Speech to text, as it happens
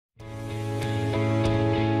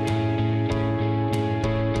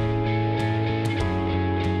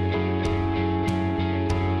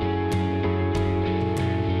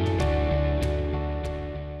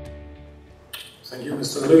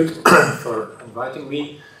Mr. Lute, for inviting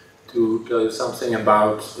me to tell you something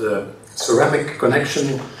about the ceramic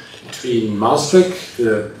connection between Maastricht,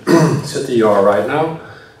 the city you are right now,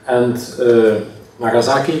 and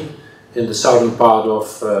Nagasaki in the southern part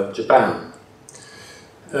of Japan.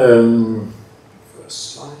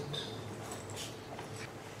 First slide.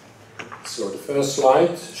 So the first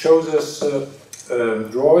slide shows us a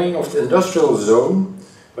drawing of the industrial zone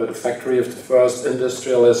where the factory of the first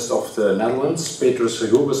industrialist of the Netherlands, Petrus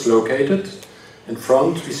Regout, was located. In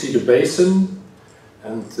front we see the basin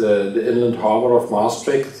and the inland harbour of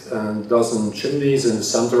Maastricht, and a dozen chimneys in the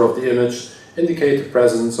centre of the image indicate the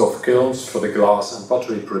presence of kilns for the glass and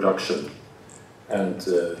pottery production. And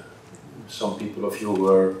some people of you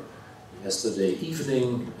were yesterday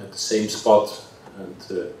evening at the same spot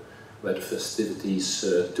and where the festivities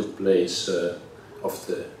took place of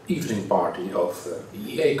the evening party of the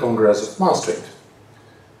EA Congress of Maastricht.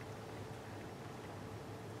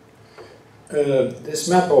 This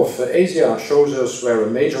map of Asia shows us where a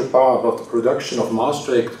major part of the production of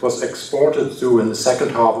Maastricht was exported to in the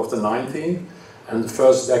second half of the 19th and the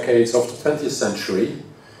first decades of the 20th century,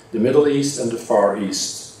 the Middle East and the Far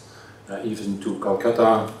East. Even to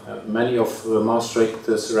Calcutta, many of Maastricht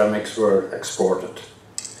ceramics were exported.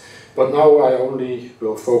 But now I only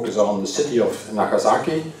will focus on the city of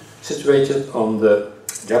Nagasaki, situated on the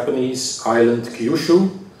Japanese island Kyushu,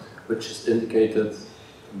 which is indicated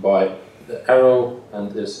by the arrow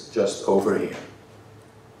and is just over here.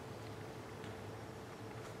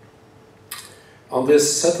 On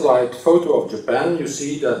this satellite photo of Japan, you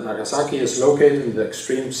see that Nagasaki is located in the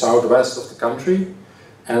extreme southwest of the country,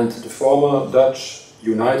 and the former Dutch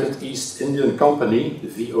United East Indian Company, the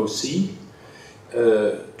VOC,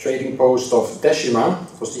 trading post of Dejima,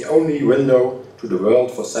 was the only window to the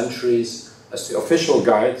world for centuries, as the official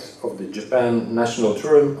guide of the Japan National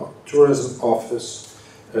Tourism Office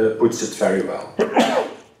puts it very well.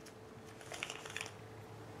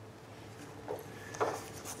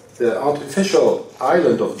 The artificial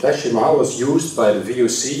island of Dejima was used by the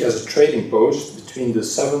VOC as a trading post between the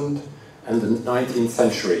 7th and the 19th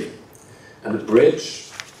century. And the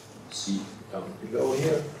bridge, see down below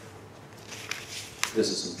here, this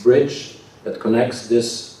is a bridge that connects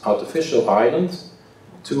this artificial island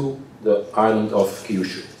to the island of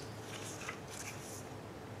Kyushu.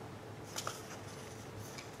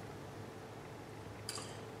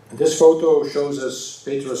 And this photo shows us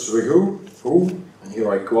Petrus Regout, who, and here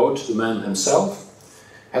I quote the man himself,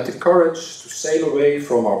 had the courage to sail away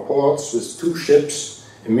from our ports with 2 ships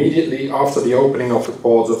immediately after the opening of the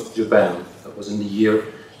ports of Japan. That was in the year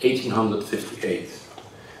 1858.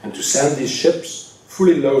 And to send these ships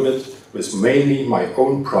fully loaded with mainly my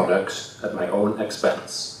own products at my own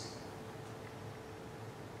expense.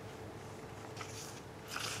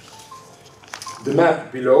 The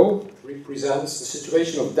map below represents the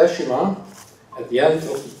situation of Dejima at the end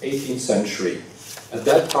of the 18th century. At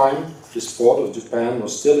that time, this port of Japan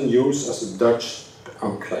was still in use as a Dutch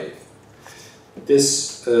enclave.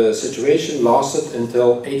 This situation lasted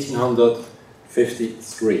until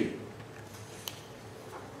 1853.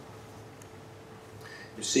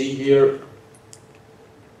 You see here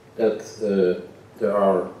that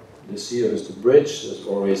this here is the bridge, there's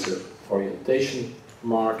always an orientation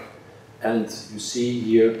mark, and you see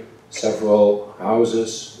here several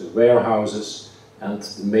houses, the warehouses, and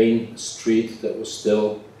the main street that was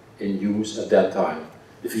still in use at that time.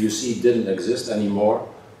 The VOC didn't exist anymore,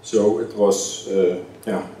 so it was the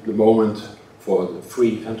moment for the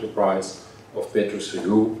free enterprise of Petrus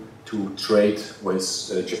Regout to trade with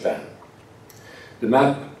Japan. The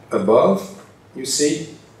map above, you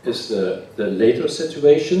see, is the later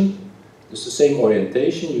situation. It's the same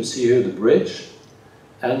orientation. You see here the bridge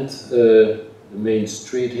and the main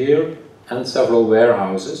street here and several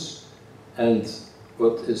warehouses. And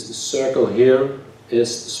what is the circle here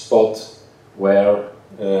is the spot where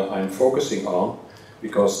I'm focusing on,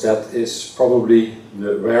 because that is probably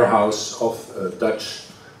the warehouse of a Dutch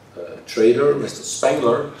trader, Mr.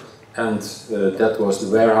 Spengler, and that was the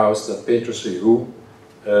warehouse that Petrus Regout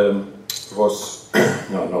was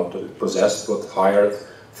not possessed but hired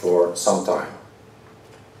for some time.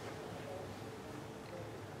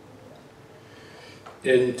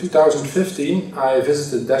 In 2015 I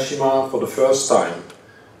visited Dejima for the first time.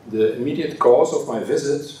 The immediate cause of my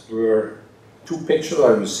visit were 2 pictures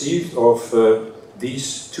I received of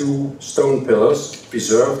these 2 stone pillars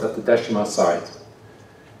preserved at the Dejima site.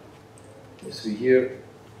 You see here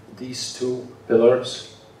these 2 pillars.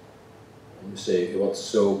 And you say, what's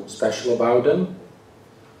so special about them?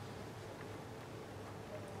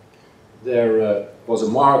 There was a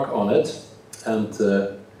mark on it, and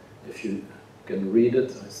if you can read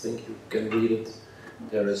it. I think you can read it.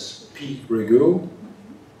 There is P. Regout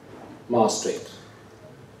Maastricht.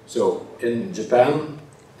 So in Japan,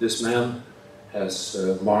 this man has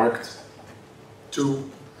marked two,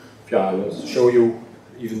 I will show you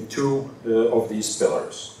even two of these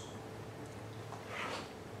pillars.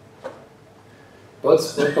 But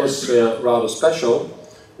what was rather special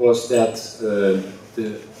was that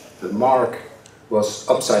the mark was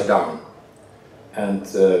upside down. And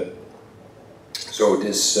so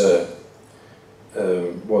this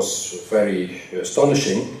was very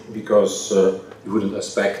astonishing, because you wouldn't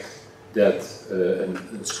expect that an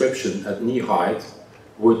inscription at knee height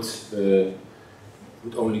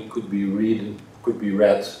could be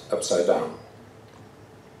read upside down.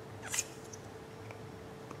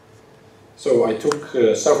 So I took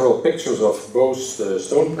several pictures of both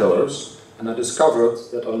stone pillars, and I discovered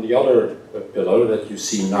that on the other pillar that you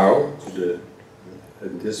see now,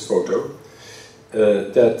 in this photo,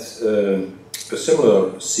 that a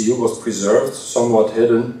similar seal was preserved, somewhat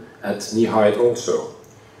hidden at knee height also.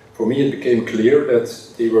 For me it became clear that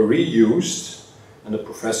they were reused, and the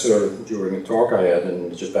professor, during a talk I had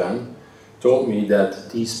in Japan, told me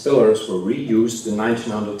that these pillars were reused in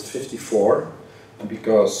 1954, and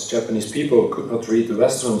because Japanese people could not read the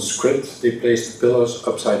Western script, they placed the pillars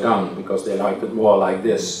upside down, because they liked it more like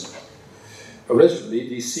this. Originally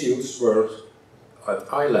these seals were at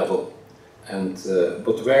eye level, and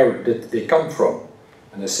but where did they come from?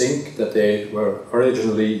 And I think that they were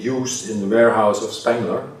originally used in the warehouse of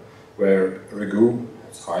Spengler, where Regout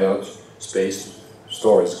hired space to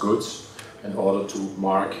store his goods in order to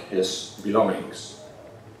mark his belongings.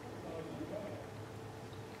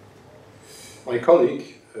 My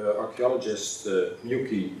colleague, archaeologist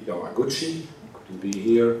Miyuki Yamaguchi, couldn't be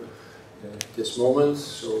here at this moment,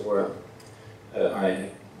 so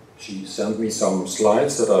she sent me some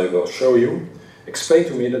slides that I will show you. Explained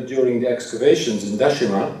to me that during the excavations in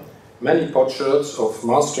Dejima, many potsherds of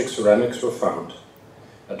Maastricht ceramics were found.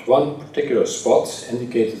 At one particular spot,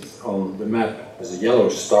 indicated on the map as a yellow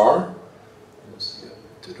star,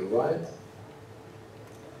 to the right,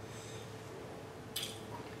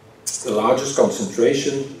 the largest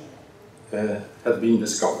concentration had been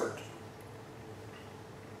discovered.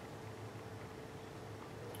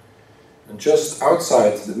 And just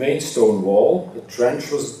outside the main stone wall, a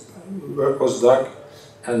trench was dug,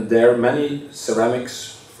 and there many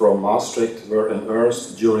ceramics from Maastricht were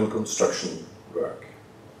unearthed during construction work.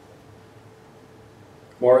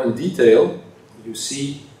 More in detail, you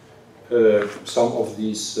see some of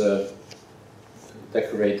these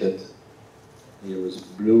decorated. Here is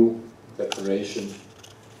blue decoration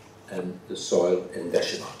and the soil in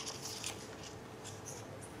Dejima.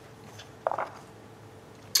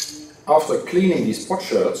 After cleaning these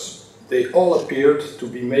potsherds, they all appeared to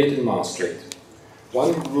be made in Maastricht.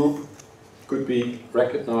 One group could be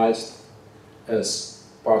recognized as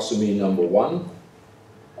parsimony number 1,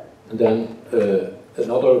 and then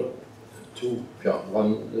another two,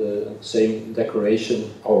 same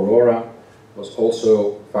decoration, Aurora, was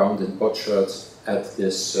also found in potsherds at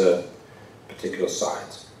this particular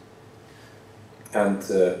site. And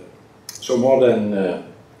so more than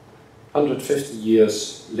 150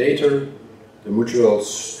 years later, the mutual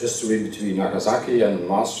history between Nagasaki and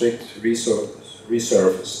Maastricht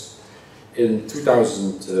resurfaced. In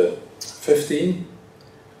 2015,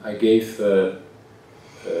 I gave a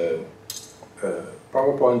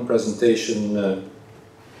PowerPoint presentation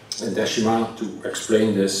in Dejima to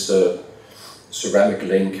explain this ceramic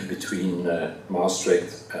link between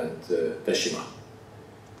Maastricht and Dejima.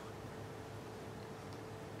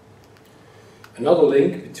 Another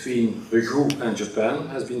link between Regout and Japan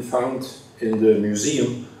has been found in the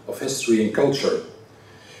Museum of History and Culture.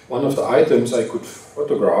 One of the items I could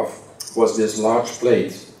photograph was this large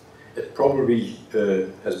plate. It probably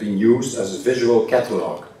has been used as a visual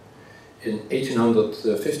catalogue. In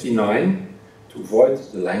 1859, to avoid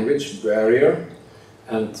the language barrier,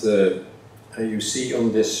 and you see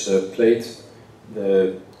on this plate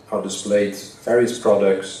are displayed various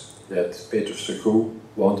products that Petrus Regout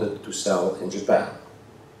wanted to sell in Japan.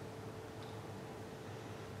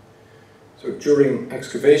 So during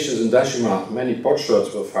excavations in Dejima, many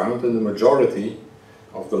potsherds were found, and the majority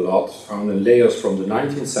of the lot, found in layers from the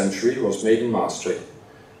 19th century, was made in Maastricht.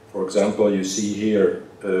 For example, you see here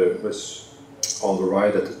on the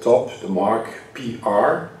right at the top the mark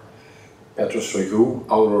PR, Petrus Regout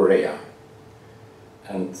Aurora.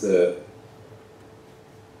 And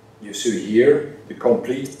you see here the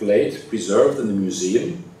complete plate preserved in the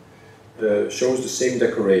museum shows the same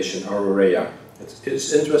decoration, Aurora.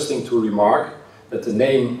 It's interesting to remark that the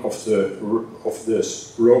name of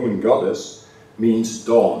this Roman goddess means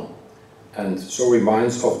dawn, and so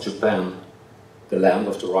reminds of Japan, the land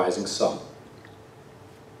of the rising sun.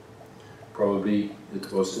 Probably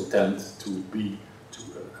it was intended to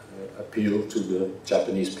appeal to the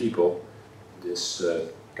Japanese people, this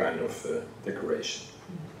kind of decoration.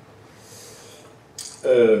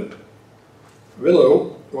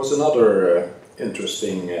 Willow was another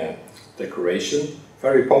interesting decoration,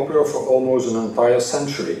 very popular for almost an entire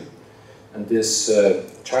century. And this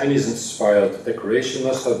Chinese-inspired decoration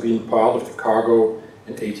must have been part of the cargo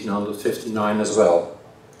in 1859 as well.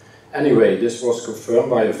 Anyway, this was confirmed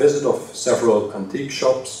by a visit of several antique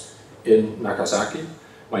shops in Nagasaki.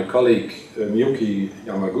 My colleague Miyuki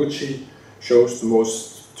Yamaguchi shows the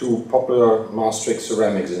most two popular Maastricht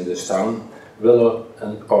ceramics in this town, Willow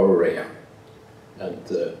and Aurelia. And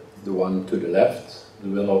the one to the left, the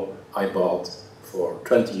Willow, I bought for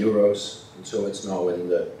 20 euros, and so it's now in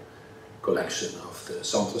the collection of the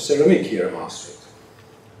Centre Céramique here in Maastricht.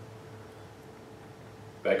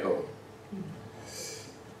 Back home.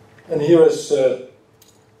 And here is so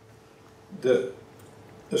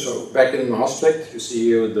back in Maastricht, you see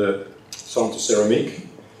here the Centre Céramique.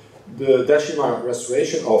 The Dejima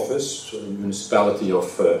Restoration Office, so the municipality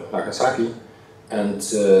of Nagasaki, and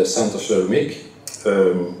Centre Céramique,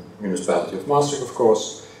 municipality of Maastricht of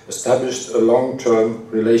course, established a long-term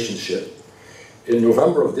relationship. In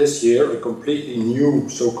November of this year, a completely new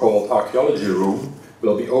so-called archaeology room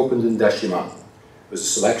will be opened in Dejima, with a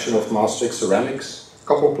selection of Maastricht ceramics,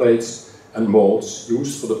 copper plates and molds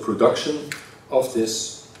used for the production of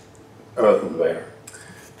this earthenware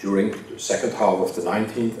during the second half of the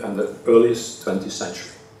 19th and the earliest 20th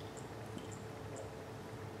century.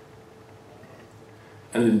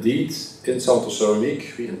 And indeed, in Centre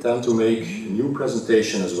Céramique, we intend to make a new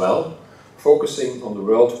presentation as well, focusing on the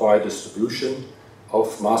worldwide distribution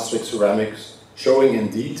of Maastricht ceramics, showing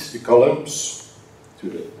indeed the columns to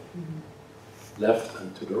the left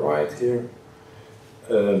and to the right here,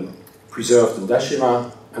 preserved in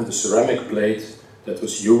Dejima, and the ceramic plate that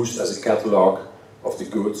was used as a catalogue of the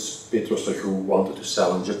goods Petrus Regout wanted to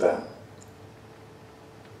sell in Japan.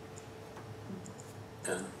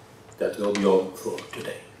 And that will be all for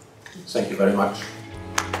today. Thank you very much.